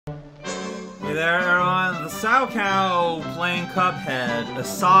Hey there, everyone. The Sow Cow playing Cuphead, a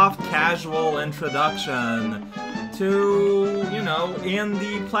soft, casual introduction to, you know,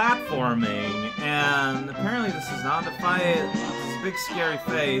 indie platforming. And apparently this is not a fight. This big scary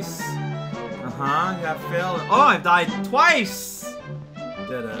face. You have failed. Oh, I've died twice!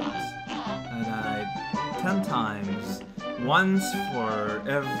 Did it. I died 10 times. Once for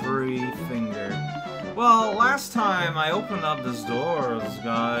every finger. Well, last time I opened up this door, this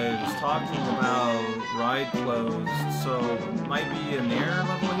guy was talking about ride closed, so it might be a near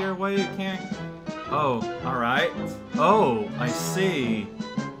level here where you can't... Oh, alright. Oh, I see.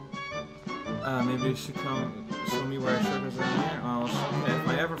 Maybe you should come show me where sugars are here. Oh, okay, if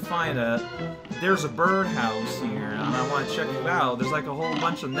I ever find it, there's a birdhouse here, and I want to check it out. There's like a whole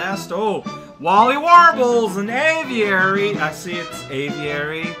bunch of nests. Oh, Wally Warbles, an aviary. I see it's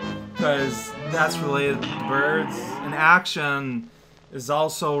aviary, because that's related to birds. And action is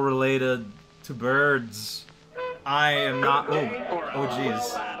also related to birds. I am not... Oh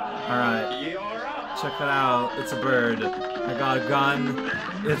jeez. Alright. Check it out. It's a bird. I got a gun.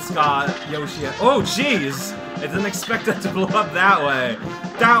 It's got Yoshi. Oh jeez! I didn't expect it to blow up that way.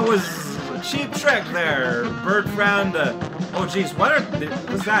 That was a cheap trick there, bird friend. Oh jeez, what are...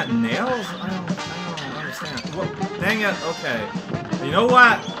 Was that nails? I don't understand. Whoa, dang it. Okay. You know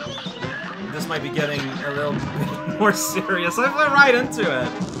what? This might be getting a little bit more serious. I went right into it.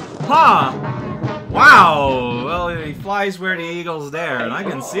 Huh. Wow. Well, he flies where the eagle's there, and I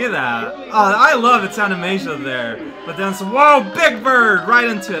can see that. Oh, I love its animation there. But then some... Whoa, big bird! Right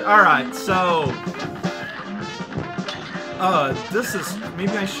into it. Alright, so... this is...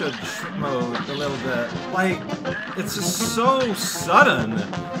 Maybe I should trick mode a little bit. Like, it's just so sudden.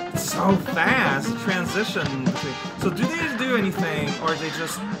 It's so fast. The transition between... So do they do anything, or are they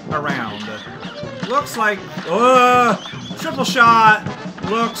just around? Looks like... triple shot!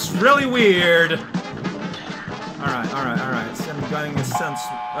 Looks really weird. Alright. So I'm getting a sense.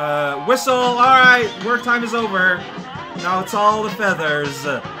 Whistle! Alright, work time is over. Now it's all the feathers.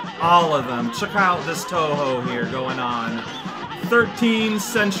 All of them. Check out this Toho here going on. 13th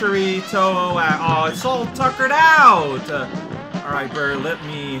century Toho. Oh, it's all tuckered out! Alright, Bird, let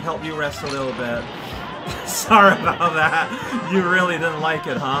me help you rest a little bit. Sorry about that. You really didn't like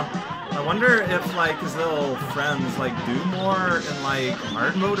it, huh? I wonder if, like, his little friends, like, do more in, like,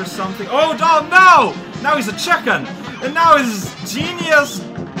 hard mode or something. Oh, no! Now he's a chicken! And now his genius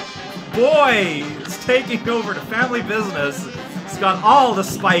boy is taking over the family business. He's got all the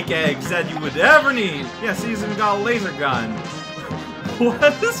spike eggs that you would ever need. Yes, he's even got a laser gun.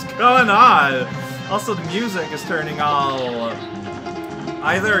 What is going on? Also, the music is turning all...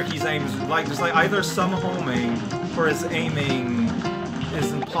 Either he's aiming, like, there's, like, either some homing or his aiming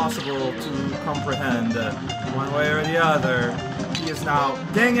is impossible to comprehend one way or the other. He is now...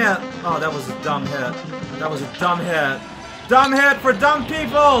 Dang it! Oh, that was a dumb hit. That was a dumb hit. Dumb hit for dumb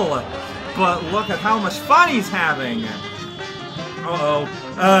people! But look at how much fun he's having! Uh-oh.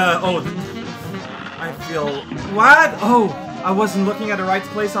 I feel... What? Oh! I wasn't looking at the right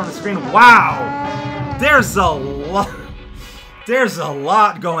place on the screen. Wow! There's a lot... There's a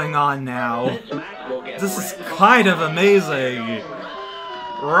lot going on now. This is kind of amazing.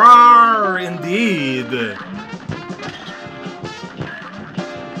 Rawr, indeed.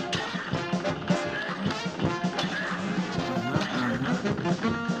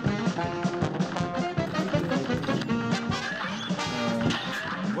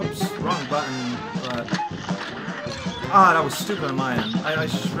 Whoops, wrong button. But that was stupid on my end. I really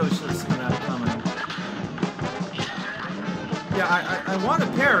should have seen that coming. Yeah, I want to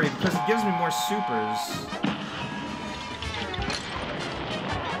parry because it gives me more supers.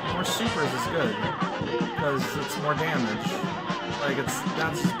 More supers is good, because it's more damage. Like,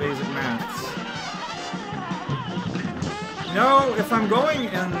 that's just basic maths. You know, if I'm going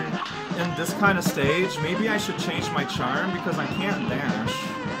in this kind of stage, maybe I should change my charm, because I can't dash.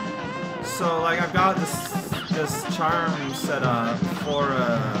 So, like, I've got this charm set up for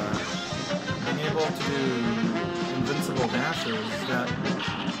being able to do invincible dashes that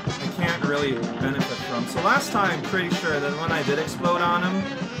I can't really benefit from. So last time, I'm pretty sure that when I did explode on him,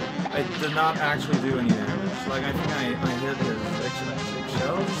 I did not actually do any damage. Like, I think I hit his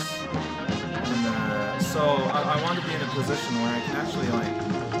eggshells. And, so I want to be in a position where I can actually, like,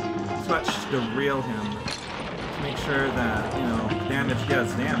 touch the real him to make sure that, you know, damage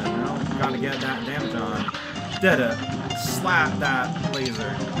gets damage, you know? Gotta get that damage on. Did it. Slap that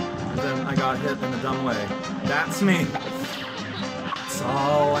laser. And then I got hit in a dumb way. That's me. That's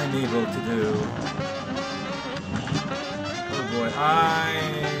all I'm able to do. Oh boy,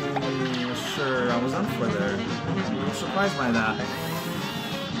 I was sure I was up for there. I'm surprised by that.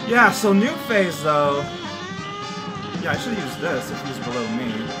 Yeah, so new phase though. Yeah, I should use this if he's below me.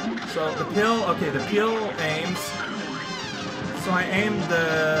 So the pill, okay, the pill aims. So I aim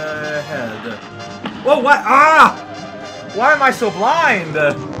the head. Whoa, what? Ah! Why am I so blind?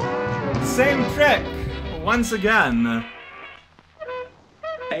 Same trick, once again.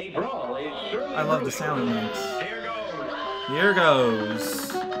 I love the sound it makes. Here goes.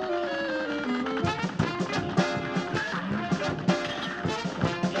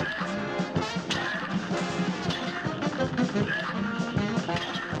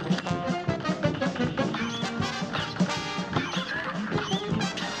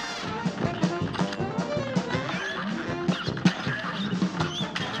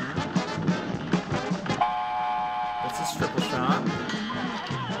 That's a triple shot.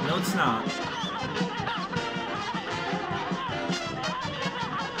 No, it's not.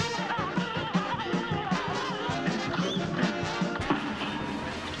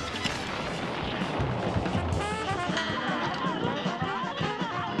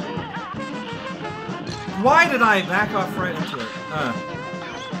 Why did I back off right into it?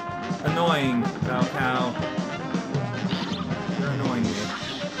 Annoying, Cow Cow. You're annoying me.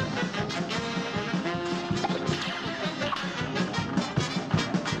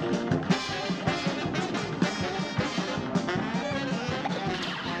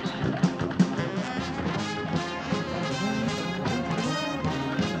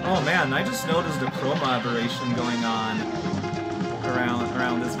 Oh man, I just noticed a chroma aberration going on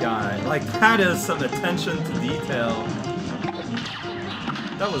around this guy. Like, that is some attention to detail.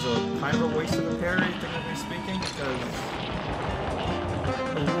 That was a kind of a waste of a parry, technically speaking, because...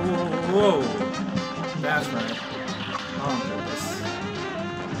 Whoa! That's right. On purpose.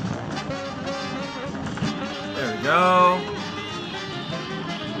 There we go.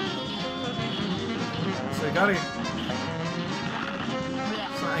 So I gotta...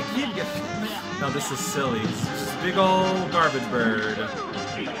 So I keep getting... No, this is silly. It's just a big old garbage bird.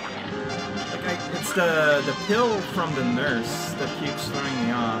 Like, it's the pill from the nurse that keeps throwing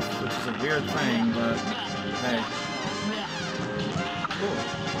me off, which is a weird thing, but hey. Cool.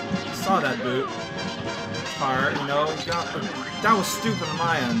 Saw that boot. Part, you know, that was stupid on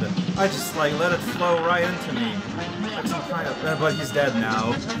my end. I just like let it flow right into me. Like some kind of, but he's dead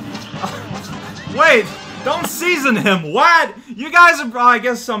now. Wait! Don't season him! What? You guys are... I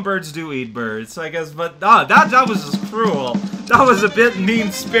guess some birds do eat birds, so I guess... But, that was just cruel. That was a bit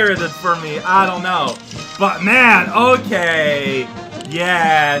mean-spirited for me. I don't know. But, man, okay.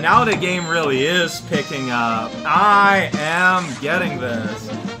 Yeah, now the game really is picking up. I am getting this.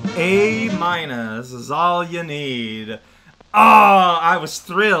 A- is all you need. Oh, I was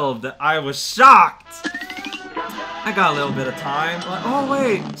thrilled. I was shocked. I got a little bit of time. Oh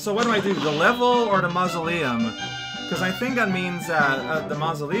wait, so what do I do? The level or the mausoleum? Because I think that means that at the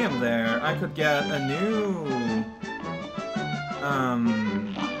mausoleum there, I could get a new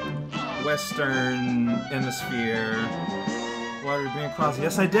Western Hemisphere. Water being across.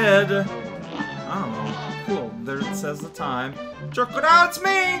 Yes, I did. Oh, cool. There it says the time. Check it out, it's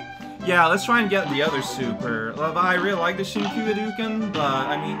me. Yeah, let's try and get the other super. I really like the Shinku Hadouken, but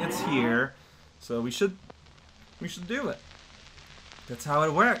I mean it's here, so we should do it. That's how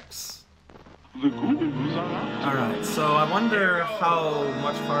it works. Alright, so I wonder how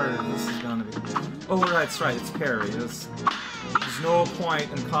much harder this is gonna be. Oh, right, that's right, it's parry. There's no point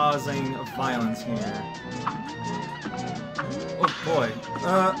in causing violence here. Oh boy.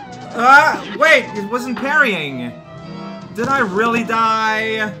 Wait! It wasn't parrying! Did I really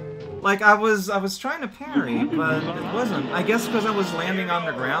die? Like, I was trying to parry, but it wasn't. I guess because I was landing on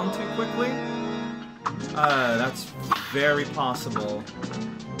the ground too quickly? That's very possible.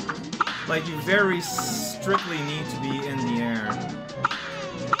 Like, you very strictly need to be in the air.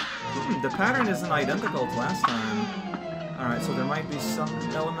 The pattern isn't identical to last time. Alright, so there might be some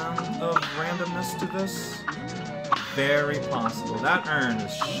element of randomness to this. Very possible. That urn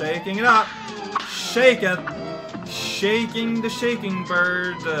is shaking it up! Shake it! Shaking the shaking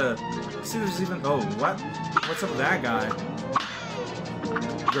bird! See, there's even... Oh, what? What's up with that guy?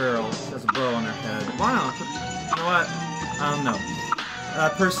 Girl has a bow on her head. Wow, you know what? I don't know.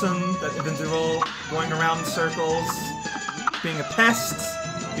 That person, that individual, going around in circles, being a pest,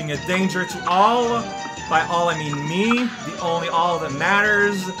 being a danger to all. By all, I mean me. The only all that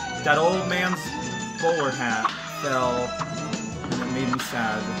matters. That old man's bowler hat fell, and it made me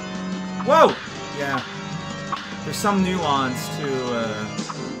sad. Whoa! Yeah. There's some nuance to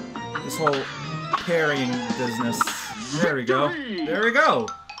this whole parrying business. There we go. There we go.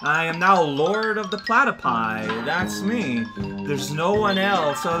 I am now Lord of the Platypi. That's me. There's no one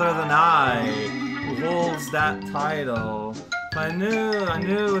else other than I who holds that title. If I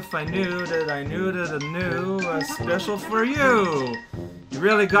knew if I knew that I knew that I knew was special for you. You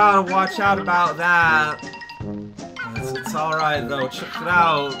really gotta watch out about that. It's alright though, check it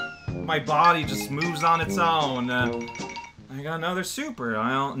out. My body just moves on its own. I got another super.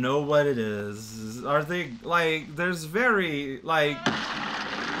 I don't know what it is. Are they, like, there's very, like,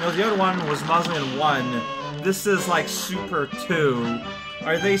 you know, the other one was Muslin 1. This is, like, Super 2.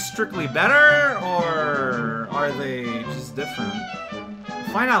 Are they strictly better, or are they just different?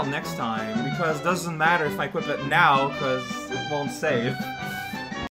 We'll find out next time, because it doesn't matter if I equip it now, because it won't save.